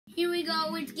Here we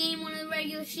go with game 1 of the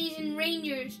regular season.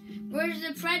 Rangers versus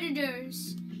the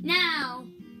Predators. Now.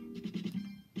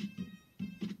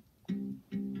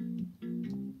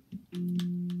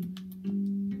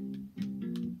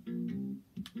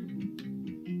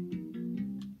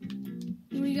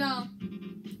 Here we go.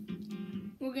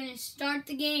 We're going to start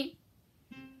the game.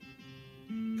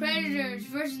 Predators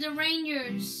versus the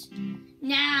Rangers.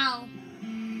 Now.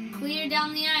 Clear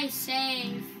down the ice.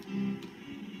 Save.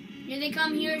 Here they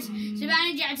come. Here's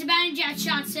Zibanejad.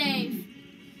 Shot save.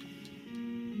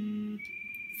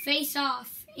 Face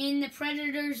off in the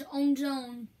Predators' own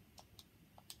zone.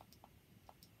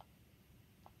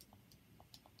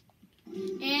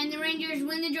 And the Rangers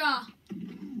win the draw.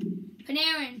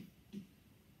 Panarin.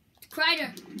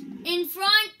 Kreider. In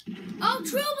front. Oh,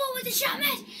 Trouble with the shot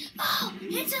miss. Oh,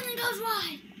 and something goes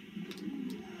wide.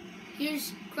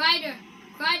 Here's Kreider.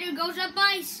 Kreider goes up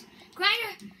ice.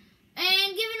 Kreider.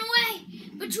 And given away.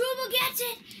 But Trouba gets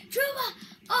it. Trouba.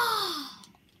 Oh.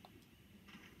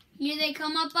 Here they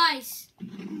come up ice.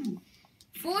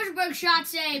 Forsberg shot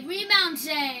save. Rebound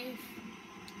save.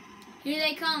 Here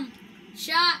they come.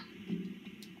 Shot.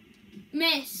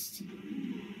 Missed.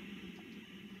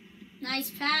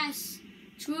 Nice pass.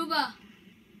 Trouba.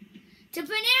 To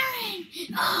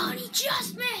Panarin. Oh, and he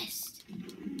just missed.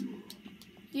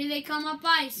 Here they come up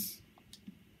ice.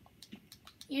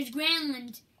 Here's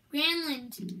Granlund.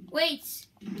 Granlund waits,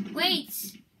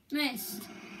 missed.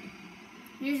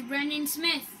 Here's Brendan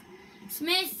Smith.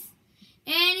 Smith,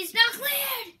 and it's not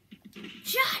cleared.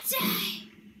 Shot save.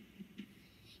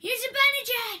 Here's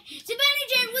Zibanejad.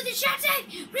 Zibanejad with a shot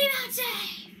save. Rebound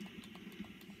save.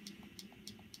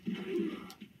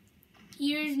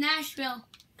 Here's Nashville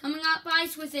coming up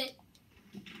ice with it.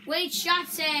 Waits, shot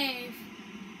save.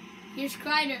 Here's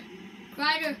Kreider.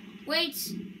 Kreider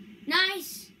waits.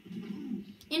 Nice.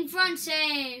 In front,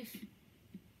 save.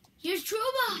 Here's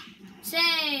Trouba.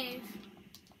 Save.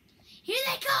 Here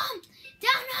they come.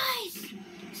 Down ice.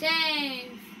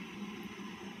 Save.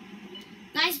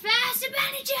 Nice pass to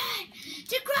Zibanejad.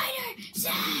 To Kreider.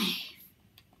 Save.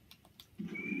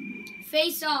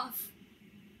 Face off.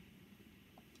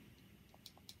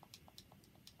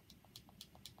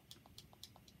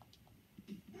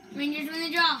 Rangers win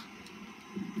the draw.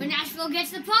 But Nashville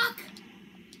gets the puck.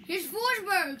 Here's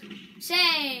Forsberg.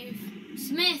 Save.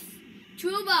 Smith.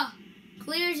 Trouba.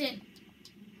 Clears it.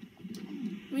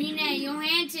 Rene.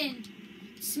 Johansson.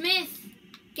 Smith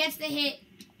gets the hit.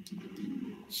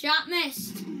 Shot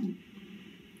missed.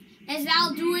 As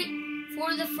that'll do it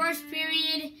for the first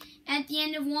period. At the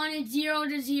end of 1, it's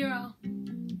 0-0.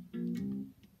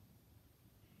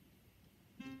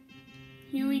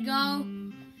 Here we go.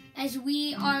 As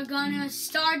we are gonna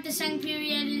start the second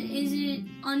period. Is it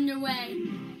underway?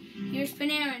 Here's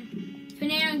Panarin.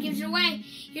 Panarin gives it away.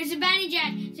 Here's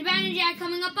Zibanejad. Zibanejad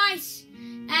coming up ice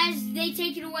as they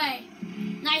take it away.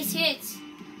 Nice hits.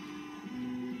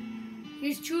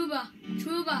 Here's Trouba.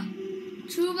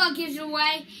 Trouba gives it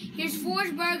away. Here's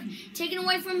Forsberg taken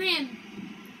away from him.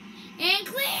 And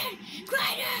cleared.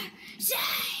 Kreider.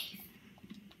 Save.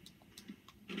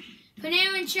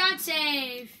 Panarin shot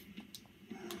save.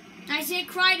 Nice hit,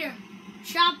 Kreider.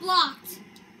 Shot blocked.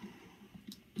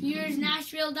 Here's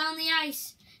Nashville down the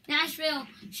ice. Nashville,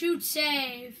 shoot,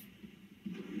 save.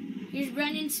 Here's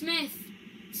Brendan Smith.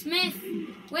 Smith,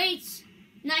 waits.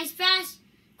 Nice pass.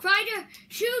 Kreider,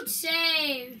 shoot,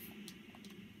 save.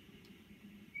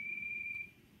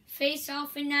 Face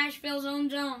off in Nashville's own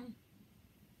zone.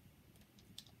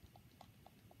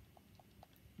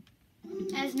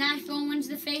 As Nashville wins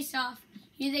the face off.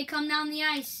 Here they come down the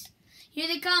ice. Here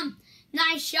they come.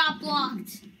 Nice shot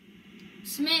blocked.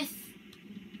 Smith.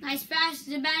 Nice pass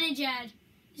to Zibanejad.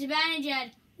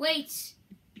 Zibanejad waits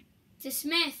to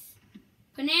Smith.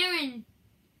 Panarin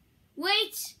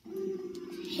waits.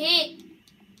 Hit.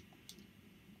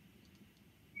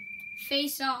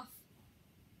 Face off.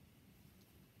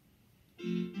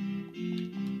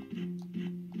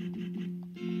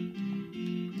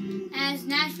 As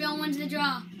Nashville wins the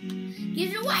draw.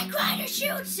 Gives it away. Kreider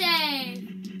shoot save.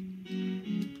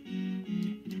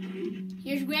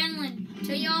 Here's Granlund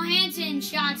to Johansson,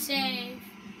 shot save.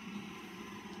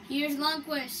 Here's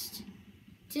Lundqvist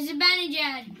to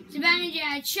Zibanejad.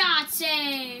 Zibanejad, shot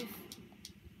save.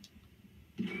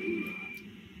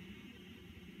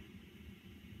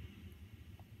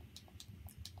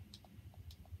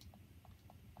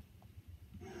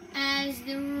 As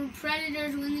the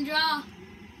Predators win the draw,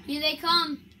 here they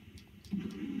come.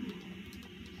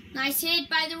 Nice hit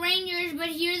by the Rangers, but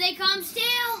here they come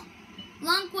still.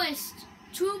 Lundqvist.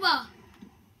 Trouba.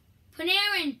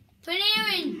 Panarin.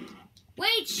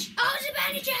 Wait. Oh,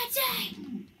 Zibanejad save.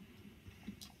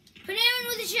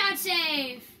 with a shot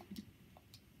save.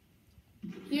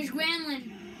 Here's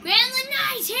Granlund. Granlund,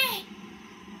 nice hit.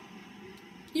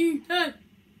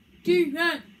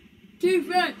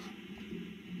 Defense.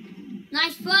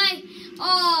 Nice play.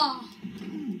 Oh.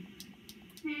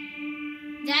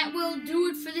 That will do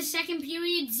it for the second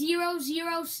period.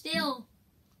 0-0 still.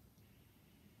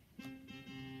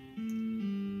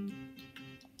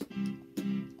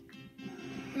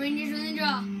 Rangers win the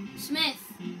draw. Smith.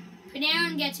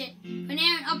 Panarin gets it.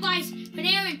 Panarin up ice.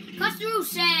 Panarin cuts through.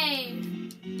 Save.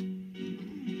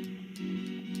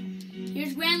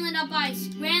 Here's Granlund up ice.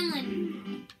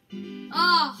 Granlund.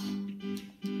 Oh.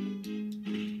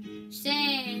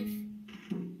 Save.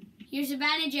 Here's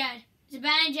Zibanejad.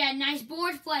 Zibanejad, nice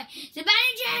boards play.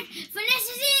 Zibanejad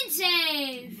finesses in.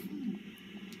 Save.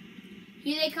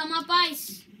 Here they come up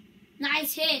ice.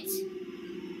 Nice hit.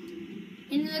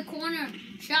 Into the corner.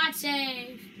 Shot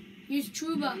save. Here's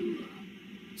Trouba.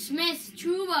 Smith.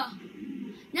 Trouba.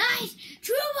 Nice.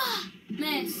 Trouba.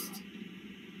 Missed.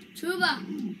 Trouba.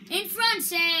 In front.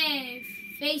 Save.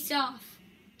 Face off.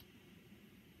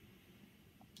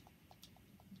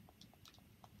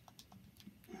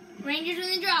 Rangers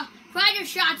win the draw. Kreider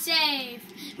shot save.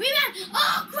 Rebound.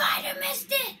 Oh, Kreider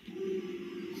missed it.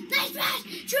 Nice pass.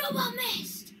 Trouba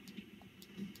missed.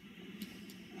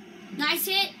 Nice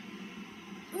hit.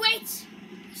 Wait.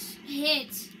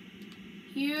 Hit.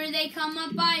 Here they come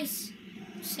up ice.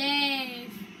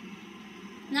 Save.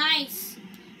 Nice.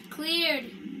 Cleared.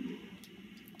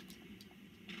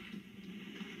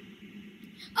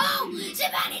 Oh,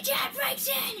 Zibanejad breaks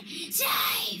in.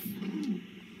 Save.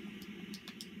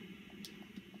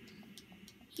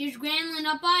 Here's Granlund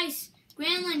up ice.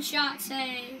 Granlund shot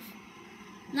save.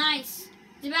 Nice.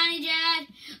 Zibanejad.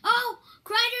 Oh,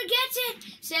 Kreider gets it.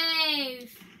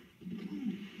 Save.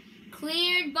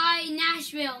 Cleared by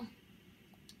Nashville.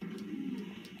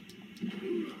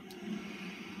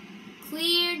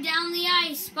 Cleared down the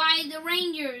ice by the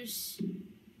Rangers.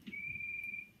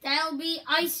 That'll be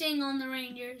icing on the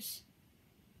Rangers.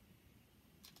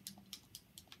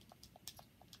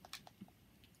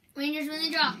 Rangers win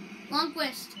the draw.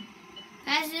 Lundqvist.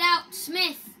 Pass it out.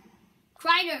 Smith.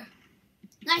 Kreider.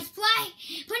 Nice play.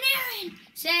 Panarin.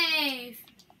 Save.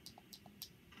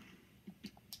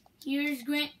 Here's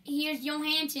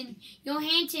Johansson.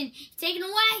 Johansson taken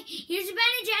away. Here's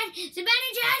Zibanejad.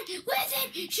 Zibanejad with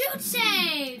it. Shoot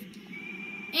save.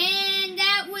 And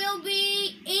that will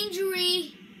be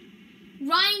injury.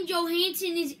 Ryan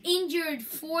Johansson is injured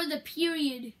for the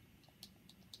period.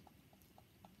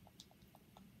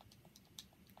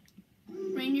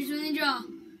 Rangers win the draw.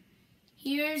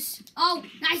 Here's, oh,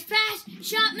 nice pass.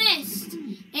 Shot missed.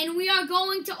 And we are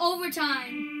going to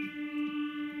overtime.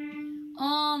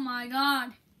 Oh my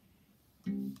God.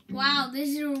 Wow, this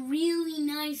is a really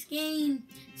nice game.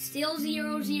 Still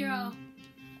 0-0.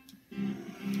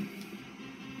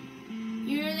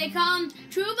 Here they come.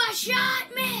 Trouba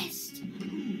shot missed.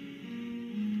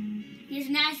 Here's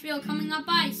Nashville coming up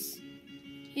ice.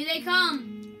 Here they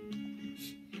come.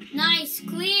 Nice,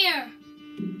 clear.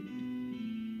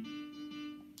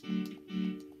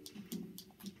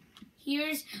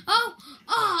 Here's, oh,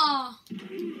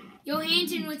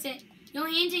 Johansson with it.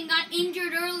 Johansson got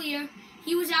injured earlier.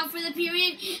 He was out for the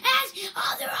period. They're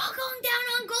all going down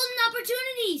on golden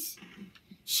opportunities.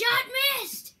 Shot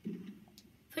missed.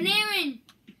 Panarin,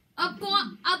 up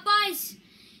ice.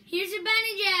 Here's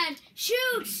Zibanejad.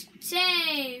 Shoots.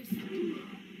 Save.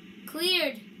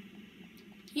 Cleared.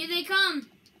 Here they come.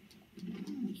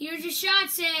 Here's a shot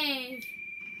save.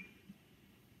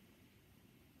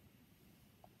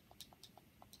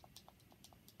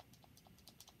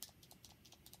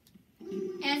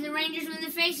 As the Rangers win the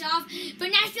face-off, but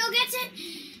Nashville gets it.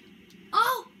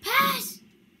 Oh, pass!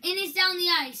 And it's down the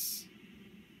ice.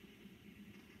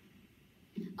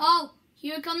 Oh,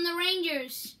 here come the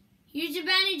Rangers. Here's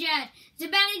Zibanejad.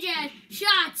 Zibanejad,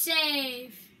 shot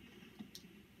save.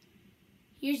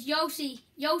 Here's Yossi.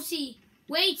 Yossi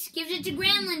waits, gives it to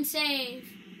Granlund, save.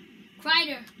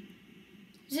 Kreider.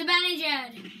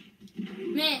 Zibanejad.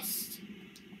 Missed.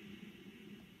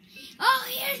 Oh,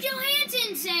 here's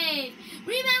Johansson, save.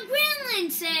 Rebound,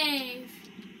 Granlund, save.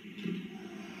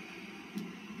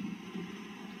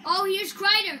 Oh, here's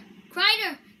Kreider.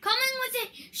 Kreider coming with it.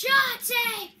 Shot,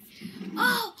 save.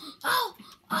 Oh.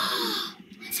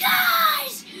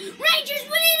 Skies! Rangers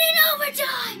winning in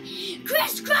overtime.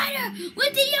 Chris Kreider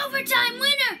with the overtime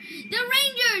winner. The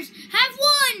Rangers have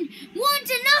won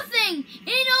 1-0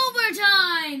 in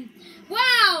overtime.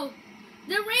 Wow.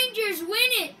 The Rangers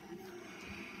win it.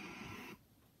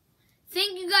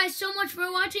 Thank you guys so much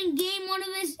for watching Game 1 of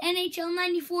this NHL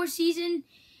 94 season.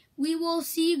 We will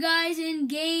see you guys in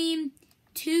Game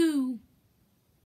 2.